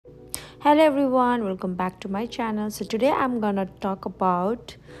Hello everyone, welcome back to my channel. So today I'm gonna talk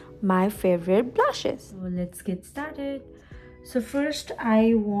about my favorite blushes. So let's get started. So first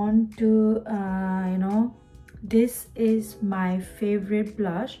I want to this is my favorite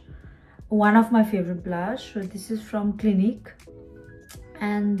blush, one of my favorite blush. So this is from Clinique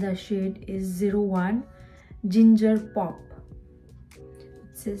and the shade is 01 Ginger Pop.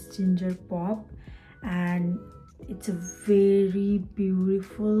 It says Ginger Pop and it's a very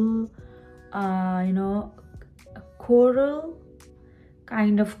beautiful a coral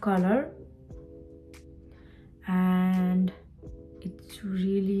kind of color, and it's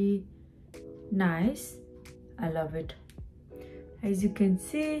really nice. I love it, as you can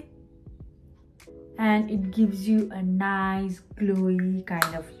see, and it gives you a nice glowy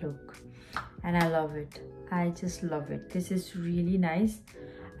kind of look, and I love it. I just love it. This is really nice.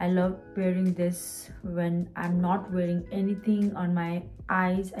 I love wearing this when I'm not wearing anything on my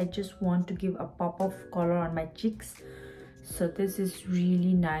eyes. I just want to give a pop of color on my cheeks. So this is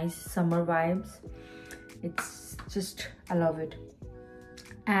really nice summer vibes. It's just, I love it.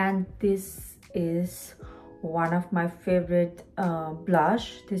 And this is one of my favorite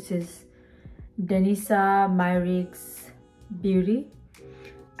blush. This is Danessa Myricks Beauty,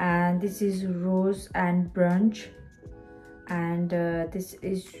 and this is Rose and Brunch. And this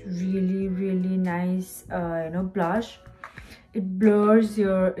is really nice blush. It blurs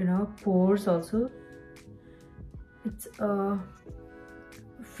your pores also. It's a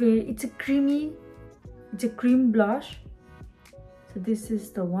cream blush. So this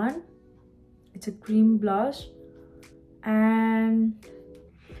is the one. It's a cream blush and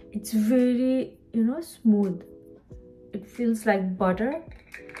it's very smooth. It feels like butter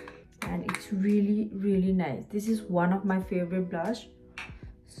and it's really nice. This is one of my favorite blush.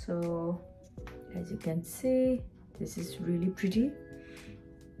 So as you can see, this is really pretty,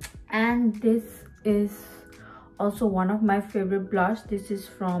 and this is also one of my favorite blush. This is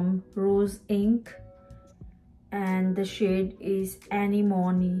from Rose Inc and the shade is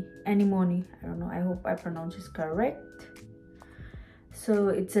Anemone. I don't know, I hope I pronounce this correct. So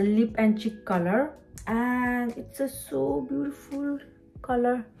it's a lip and cheek color and it's a so beautiful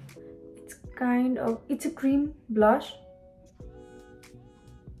color. It's a cream blush,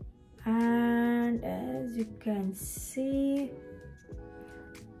 and as you can see,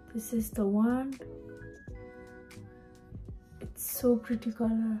 this is the one. It's so pretty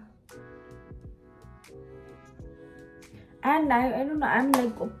color, and I don't know, I'm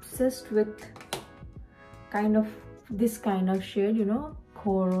like obsessed with this kind of shade,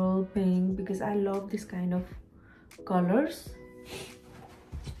 coral pink, because I love this kind of colors.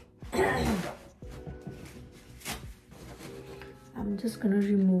 I'm just gonna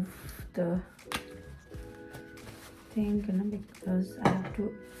remove the thing, because I have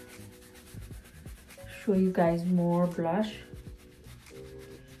to show you guys more blush.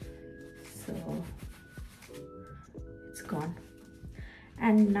 So it's gone.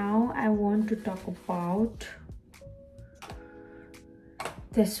 And now I want to talk about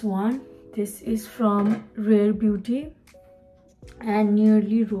this one. This is from Rare Beauty and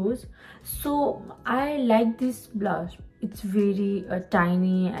Nearly Rose. So I like this blush. It's very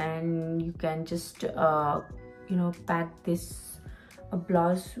tiny, and you can just pack this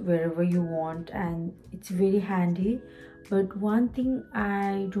blush wherever you want, and it's very handy. But one thing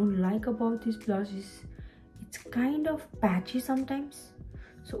I don't like about this blush is it's kind of patchy sometimes.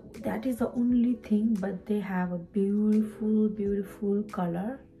 So that is the only thing, but they have a beautiful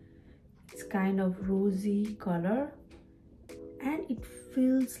color. It's kind of rosy color and it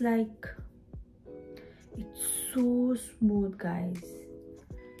feels like it's so smooth, guys.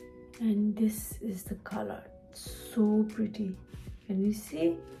 And this is the color. It's so pretty. Can you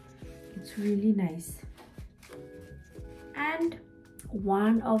see? It's really nice. And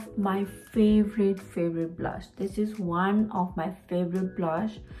one of my favorite blush. This is one of my favorite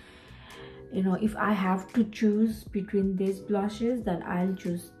blush. If I have to choose between these blushes, then I'll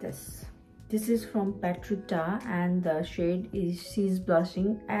choose this. This is from Petrita and the shade is She's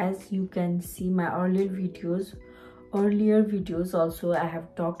Blushing. As you can see my earlier videos also, I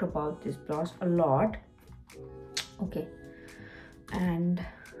have talked about this blush a lot. Okay, and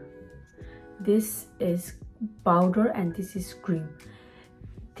this is powder and this is cream.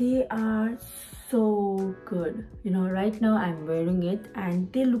 They are so good. Right now I'm wearing it and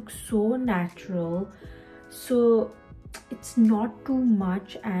they look so natural. So it's not too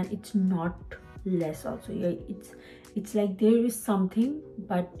much and it's not less also. Yeah, it's like there is something,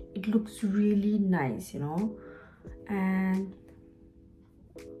 but it looks really nice, And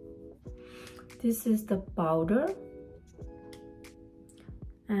this is the powder,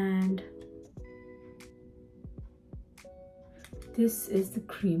 and this is the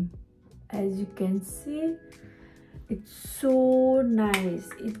cream. As you can see, it's so nice.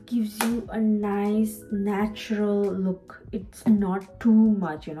 It gives you a nice natural look. It's not too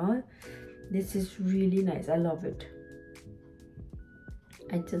much, you know. This is really nice. I love it.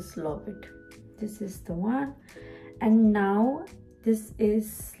 I just love it. This is the one. And now this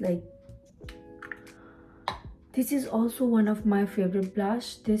is like, this is also one of my favorite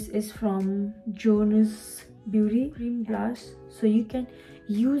blush. This is from Jonas Beauty Cream Blush. So you can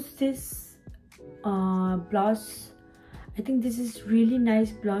use this blush. I think this is really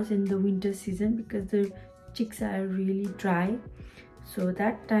nice blush in the winter season because the cheeks are really dry. So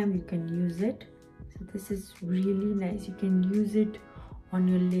that time you can use it. So this is really nice. You can use it on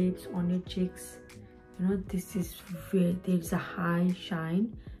your lips, on your cheeks. You know, this is where there's a high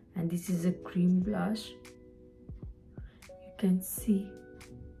shine, and this is a cream blush. You can see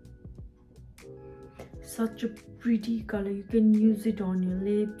such a pretty color. You can use it on your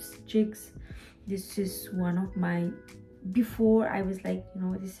lips, cheeks. This is one of my, before I was like, you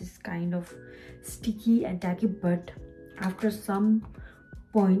know, this is kind of sticky and tacky, but after some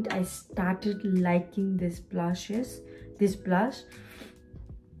point I started liking this blush,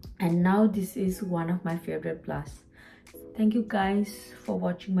 and now this is one of my favorite blush. Thank you guys for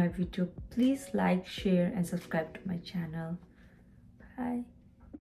watching my video. Please like, share and subscribe to my channel. Bye.